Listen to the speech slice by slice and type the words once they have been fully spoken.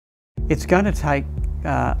It's going to take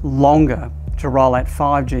longer to roll out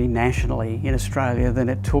 5G nationally in Australia than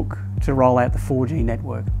it took to roll out the 4G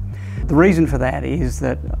network. The reason for that is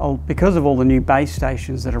that because of all the new base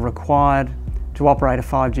stations that are required to operate a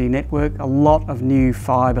 5G network, a lot of new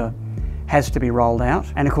fibre has to be rolled out,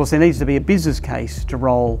 and of course there needs to be a business case to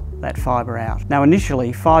roll that fibre out. Now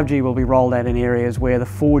initially 5G will be rolled out in areas where the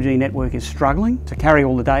 4G network is struggling to carry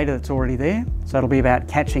all the data that's already there, so it'll be about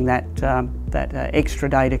catching that extra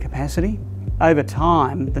data capacity. Over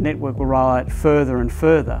time the network will roll out further and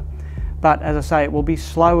further, but as I say, it will be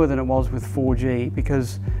slower than it was with 4G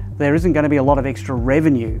because there isn't going to be a lot of extra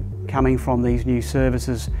revenue coming from these new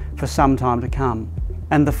services for some time to come.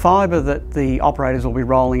 And the fibre that the operators will be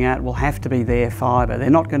rolling out will have to be their fibre. They're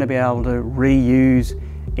not going to be able to reuse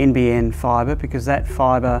NBN fibre because that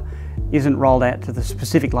fibre isn't rolled out to the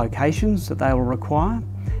specific locations that they will require.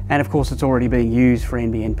 And of course it's already being used for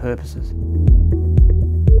NBN purposes.